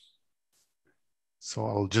 So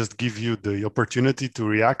I'll just give you the opportunity to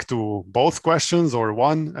react to both questions or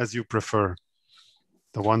one, as you prefer.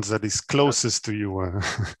 The ones that is closest to you.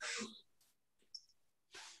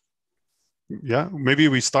 Yeah, maybe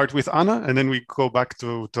we start with Anna and then we go back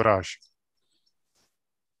to Tooraj.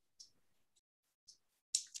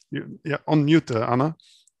 Yeah, unmute, Anna.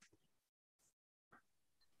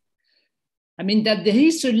 I mean, that there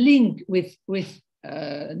is a link with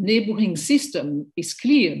neighboring system is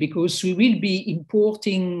clear, because we will be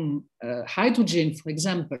importing hydrogen, for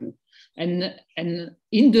example. And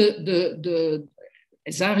in the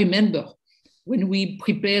as I remember, when we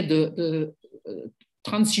prepared the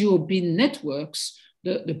trans-European networks,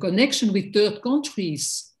 the connection with third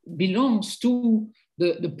countries belongs to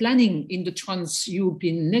the planning in the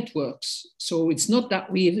trans-European networks. So it's not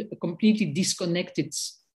that we have a completely disconnected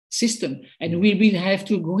system, and we will have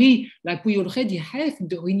to agree, like we already have in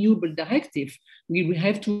the Renewable Directive, we will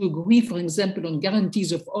have to agree, for example, on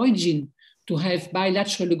guarantees of origin, to have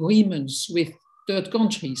bilateral agreements with third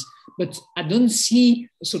countries. But I don't see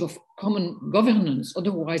a sort of common governance,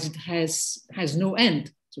 otherwise it has no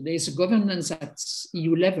end. So there's a governance at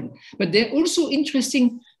EU level. But there are also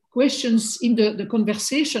interesting questions in the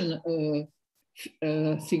conversation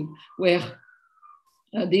thing, where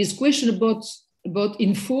there's question about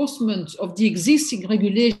enforcement of the existing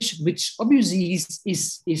regulation, which obviously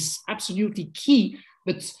is absolutely key.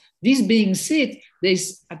 But this being said,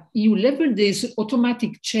 there's at EU level, there's an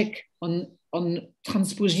automatic check on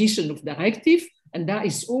transposition of directive, and that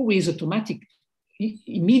is always automatic.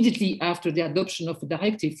 Immediately after the adoption of the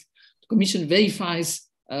directive, the Commission verifies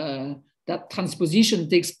that transposition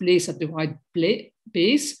takes place at the right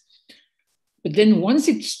pace. But then once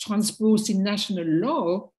it's transposed in national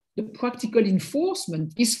law, the practical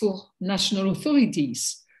enforcement is for national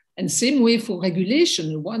authorities. And same way for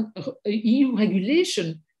regulation, one EU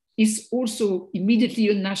regulation is also immediately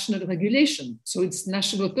a national regulation. So it's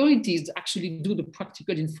national authorities that actually do the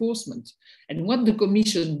practical enforcement. And what the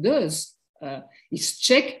Commission does is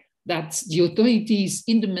check that the authorities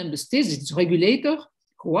in the member states, its regulator,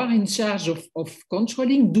 who are in charge of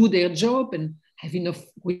controlling, do their job and have enough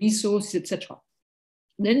resources, etc.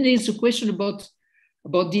 Then there's a question about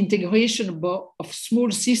the integration of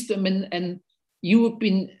small system and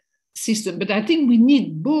European system. But I think we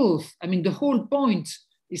need both. I mean, the whole point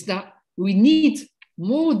is that we need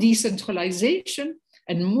more decentralization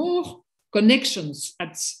and more connections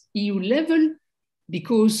at EU level,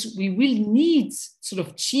 because we will need sort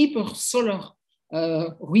of cheaper solar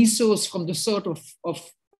resource from the south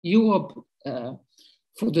of Europe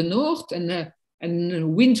for the north,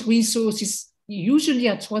 and wind resources usually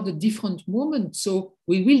at rather different moments. So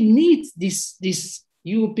we will need this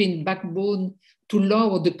European backbone to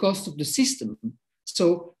lower the cost of the system.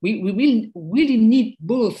 So we will really need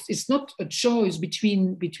both. It's not a choice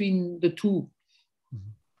between the two.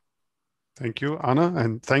 Thank you, Anna,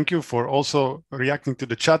 and thank you for also reacting to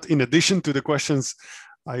the chat in addition to the questions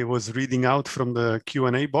I was reading out from the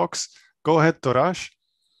Q&A box. Go ahead, Tooraj.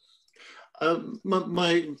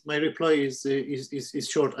 My reply is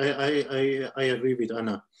short. I agree with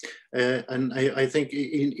Anna, and I think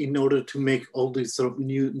in order to make all these sort of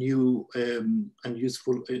new and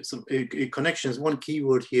useful connections, one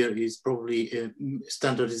keyword here is probably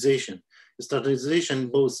standardization. Standardization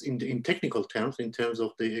both in technical terms, in terms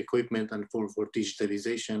of the equipment and for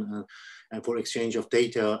digitalization and for exchange of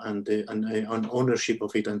data and ownership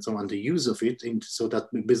of it and so on, the use of it, so that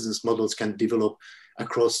business models can develop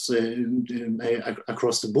across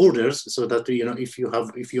the borders, so that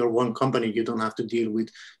if you're one company, you don't have to deal with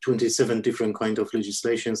 27 different kind of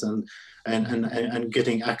legislations and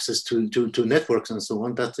getting access to networks and so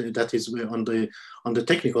on. That is on the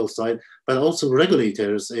technical side, but also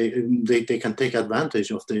regulators, they can take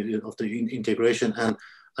advantage of the integration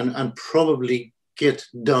and probably get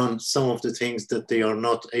done some of the things that they are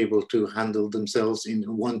not able to handle themselves in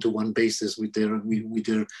one-to-one basis with their own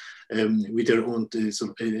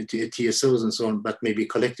TSOs and so on, but maybe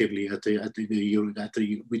collectively with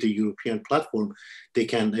the European platform, they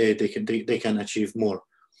can achieve more.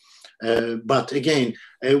 But again,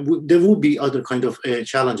 there will be other kind of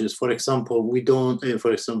challenges. For example, we don't,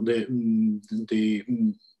 for example, the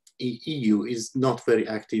EU is not very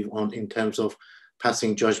active in terms of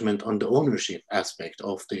passing judgment on the ownership aspect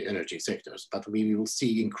of the energy sectors. But we will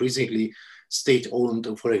see increasingly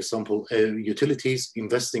state-owned, for example, utilities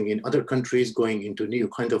investing in other countries, going into new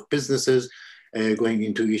kind of businesses, going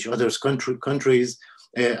into each other's countries,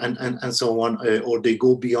 and so on, or they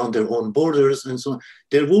go beyond their own borders and so on.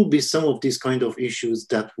 There will be some of these kind of issues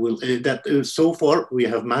that will, so far we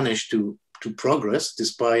have managed to progress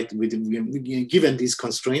despite, given these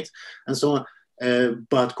constraints and so on.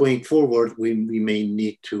 But going forward, we may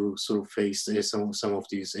need to sort of face some of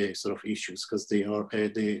these sort of issues, because they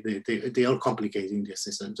are complicating the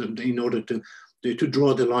system in order to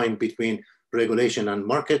draw the line between regulation and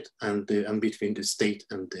market, and between the state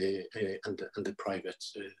and the private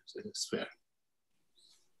sphere.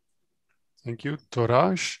 Thank you,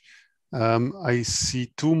 Tooraj. I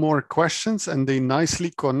see two more questions, and they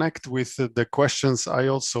nicely connect with the questions I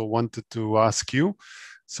also wanted to ask you.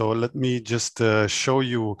 So let me just show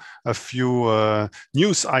you a few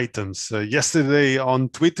news items. Yesterday on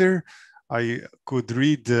Twitter, I could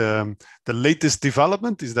read the latest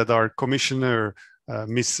development is that our commissioner,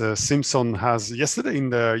 Ms. Simpson, has yesterday in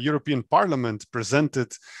the European Parliament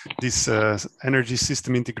presented this energy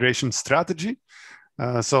system integration strategy.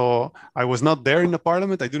 So I was not there in the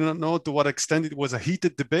Parliament. I do not know to what extent it was a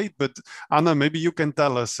heated debate, but Anna, maybe you can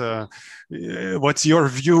tell us what's your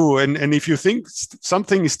view, and if you think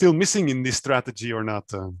something is still missing in this strategy or not.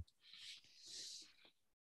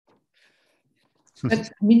 But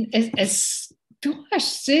I mean, as Tooraj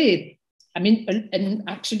said, I mean, and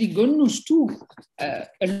actually Golnoush too,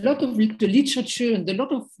 a lot of the literature and a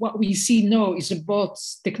lot of what we see now is about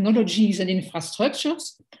technologies and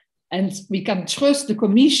infrastructures. And we can trust the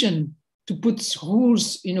Commission to put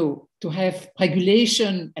rules, you know, to have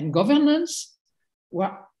regulation and governance.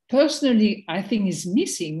 What personally I think is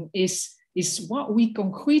missing is what we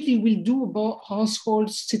concretely will do about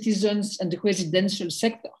households, citizens, and the residential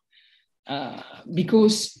sector.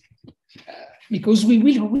 Because we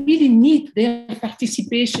will really need their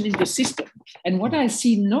participation in the system. And what I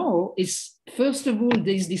see now is, first of all,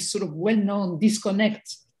 there is this sort of well-known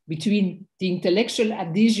disconnect between the intellectual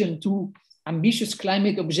adhesion to ambitious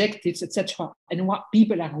climate objectives, etc., and what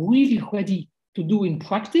people are really ready to do in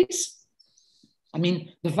practice. I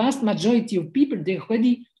mean, the vast majority of people, they're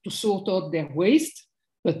ready to sort out their waste,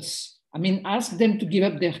 but I mean, ask them to give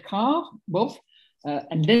up their car, both,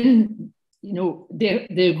 and then, you know, they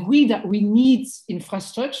agree that we need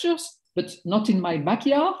infrastructures, but not in my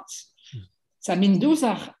backyard. So, I mean, those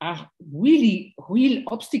are really real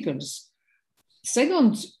obstacles.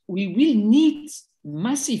 Second, we will need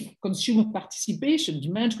massive consumer participation,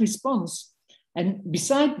 demand response. And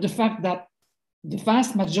besides the fact that the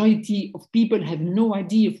vast majority of people have no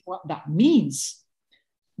idea of what that means,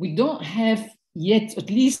 we don't have yet, at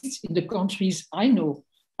least in the countries I know,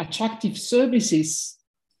 attractive services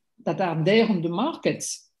that are there on the market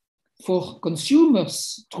for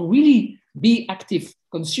consumers to really be active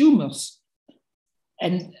consumers.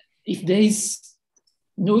 And if there is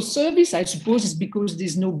no service, I suppose it's because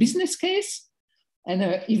there's no business case. And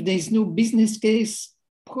if there's no business case,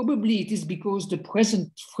 probably it is because the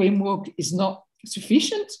present framework is not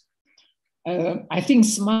sufficient. I think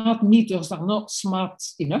smart meters are not smart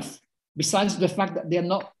enough, besides the fact that they're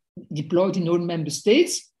not deployed in all member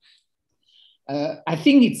states. I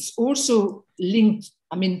think it's also linked,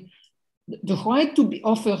 I mean, the right to be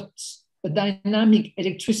offered a dynamic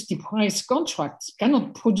electricity price contract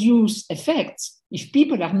cannot produce effects if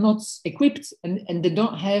people are not equipped and they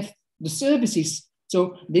don't have the services.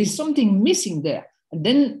 So there's something missing there. And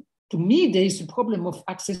then to me, there is a problem of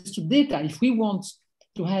access to data. If we want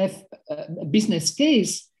to have a business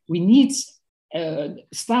case, we need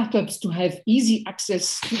startups to have easy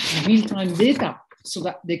access to real-time data so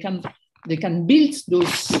that they can build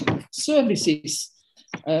those services.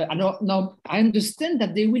 Now, I understand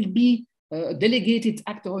that there will be a delegated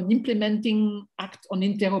act or an implementing act on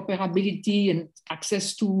interoperability and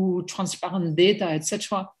access to transparent data,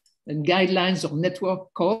 etc., and guidelines or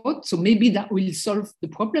network code. So maybe that will solve the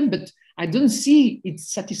problem, but I don't see it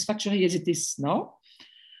satisfactory as it is now.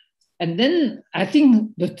 And then I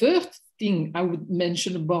think the third thing I would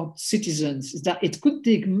mention about citizens is that it could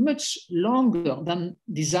take much longer than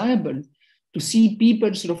desirable to see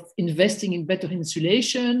people sort of investing in better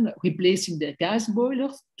insulation, replacing their gas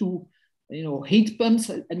boilers, to heat pumps,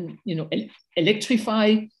 and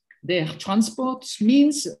electrify their transport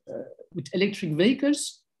means with electric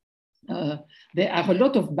vehicles. There are a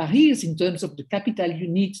lot of barriers in terms of the capital you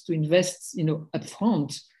need to invest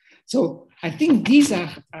upfront. So I think these are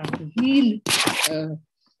real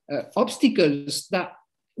obstacles that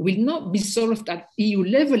will not be solved at EU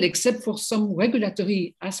level except for some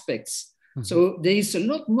regulatory aspects. Mm-hmm. So there is a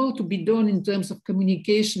lot more to be done in terms of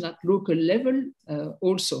communication at local level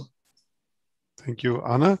also. Thank you,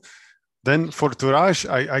 Anna. Then for Tooraj,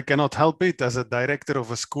 I cannot help it. As a director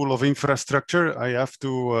of a school of infrastructure, I have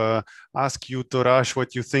to ask you, Tooraj,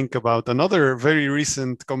 what you think about another very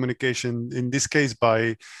recent communication, in this case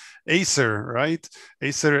by Acer, right?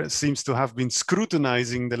 Acer seems to have been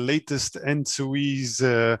scrutinizing the latest ENTSO-E's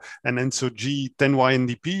and ENTSO-G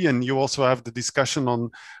 10Y-NDP, and you also have the discussion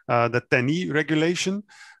on the 10E regulation.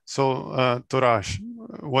 So Tooraj,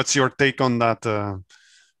 what's your take on that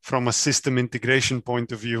from a system integration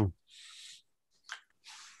point of view?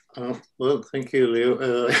 Well, thank you, Leo.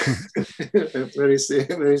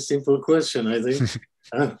 Very simple question, I think.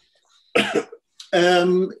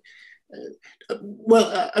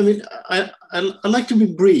 Well, I mean, I like to be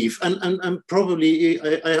brief, and probably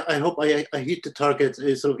I hope I hit the target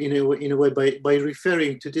sort of in a way by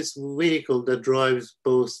referring to this vehicle that drives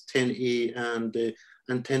both 10E and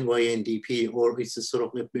 10Y-NDP, or it's a sort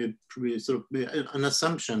of an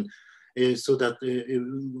assumption. So that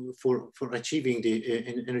for achieving the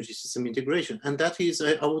energy system integration. And that is,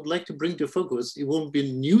 I would like to bring the focus, it won't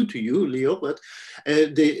be new to you, Leo, but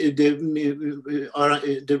the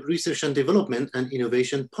research and development and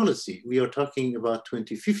innovation policy. We are talking about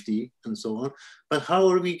 2050 and so on, but how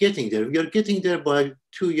are we getting there? We are getting there by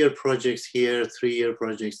 2-year projects here, 3-year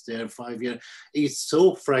projects there, 5-year. It's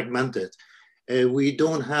so fragmented. We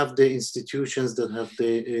don't have the institutions that have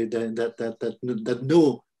that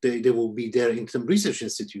know they will be there in some research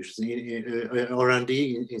institutions,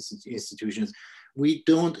 R&D institutions. We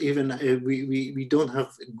don't even we don't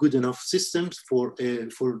have good enough systems for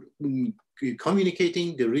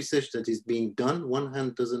communicating the research that is being done. One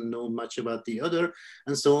hand doesn't know much about the other,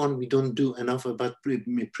 and so on. We don't do enough about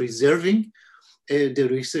preserving the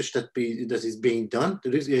research that is being done.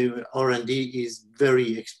 The R&D is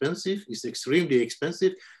very expensive. It's extremely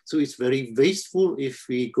expensive. So it's very wasteful if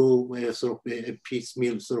we go sort of a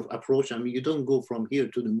piecemeal sort of approach. I mean, you don't go from here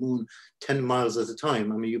to the moon 10 miles at a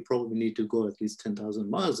time. I mean, you probably need to go at least 10,000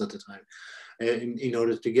 miles at a time in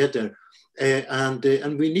order to get there. And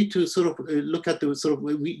we need to sort of look at the sort of,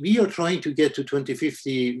 we are trying to get to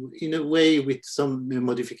 2050 in a way with some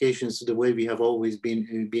modifications to the way we have always been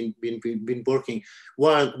working,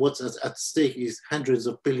 while what's at stake is hundreds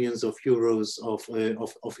of billions of euros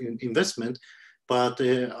of investment. But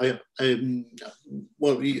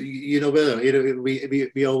well, you know better,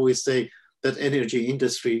 we always say that energy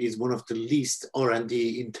industry is one of the least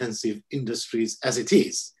R&D intensive industries as it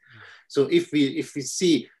is. So if we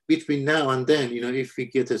see between now and then, you know, if we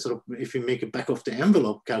get a sort of, if we make a back of the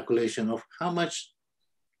envelope calculation of how much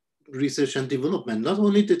research and development, not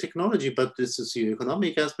only the technology, but the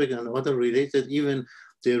socioeconomic aspect and other related, even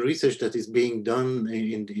the research that is being done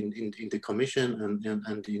in the commission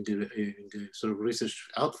and in the sort of research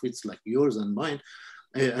outfits like yours and mine,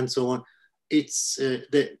 and so on. It's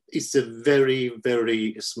a very,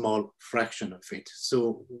 very small fraction of it.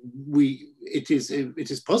 So it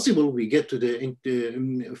is possible we get to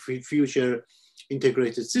the future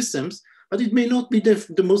integrated systems, but it may not be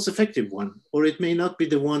the most effective one, or it may not be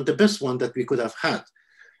the best one that we could have had.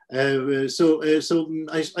 So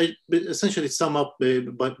I essentially sum up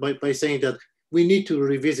by saying that we need to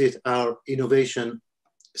revisit our innovation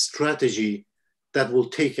strategy that will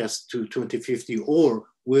take us to 2050, or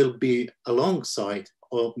will be alongside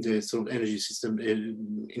of the sort of energy system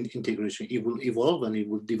integration. It will evolve and it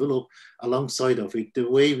will develop alongside of it. The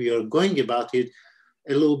way we are going about it,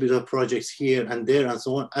 a little bit of projects here and there and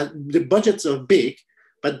so on. The budgets are big,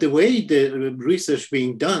 but the way the research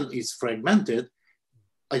being done is fragmented.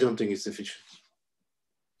 I don't think it's sufficient.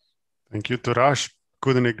 Thank you, Tooraj.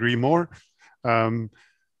 Couldn't agree more.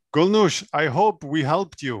 Golnoush, I hope we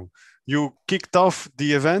helped you. You kicked off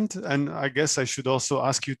the event, and I guess I should also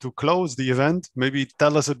ask you to close the event. Maybe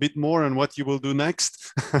tell us a bit more on what you will do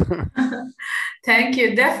next. Thank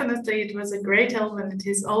you. Definitely, it was a great help, and it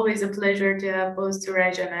is always a pleasure to have both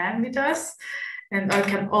Tooraj and Anne with us. And I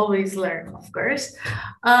can always learn, of course.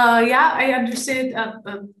 Yeah, I understood.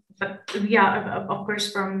 But yeah, of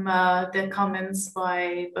course, from the comments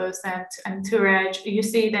by both Ant and Tooraj, you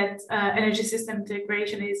see that energy system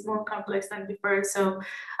integration is more complex than before. So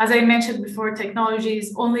as I mentioned before, technology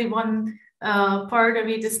is only one part of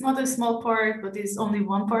it. It's not a small part, but it's only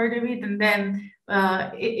one part of it. And then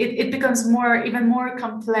it becomes even more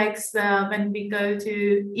complex when we go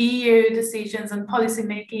to EU decisions and policy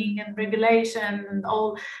making and regulation and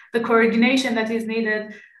all the coordination that is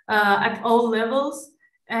needed at all levels.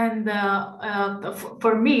 And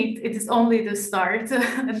for me, it is only the start.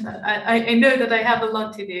 And I know that I have a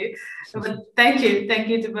lot to do, but thank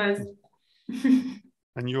you to both.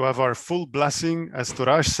 And you have our full blessing, as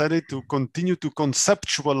Tooraj said it, to continue to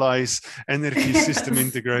conceptualize energy system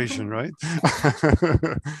integration, right?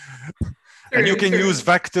 And you can use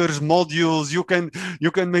vectors, modules.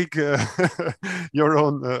 You can make your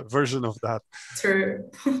own version of that. True.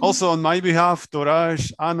 Also, on my behalf,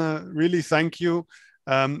 Tooraj, Anna, really thank you.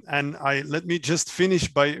 And let me just finish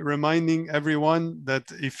by reminding everyone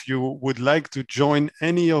that if you would like to join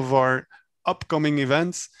any of our upcoming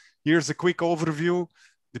events, here's a quick overview.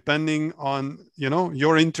 Depending on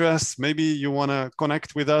your interests, maybe you want to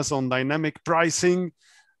connect with us on dynamic pricing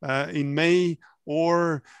in May,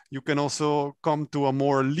 or you can also come to a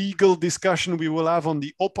more legal discussion we will have on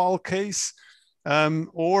the Opal case.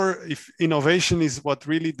 Or if innovation is what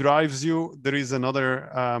really drives you, there is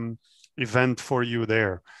another event for you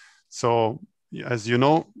there. So as you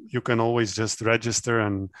know, you can always just register,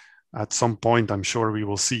 and at some point, I'm sure we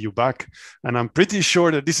will see you back. And I'm pretty sure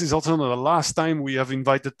that this is also not the last time we have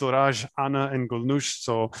invited Tooraj, Anna, and Golnoush.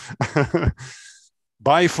 So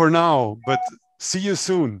bye for now, but see you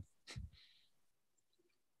soon.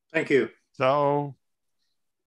 Thank you. Ciao.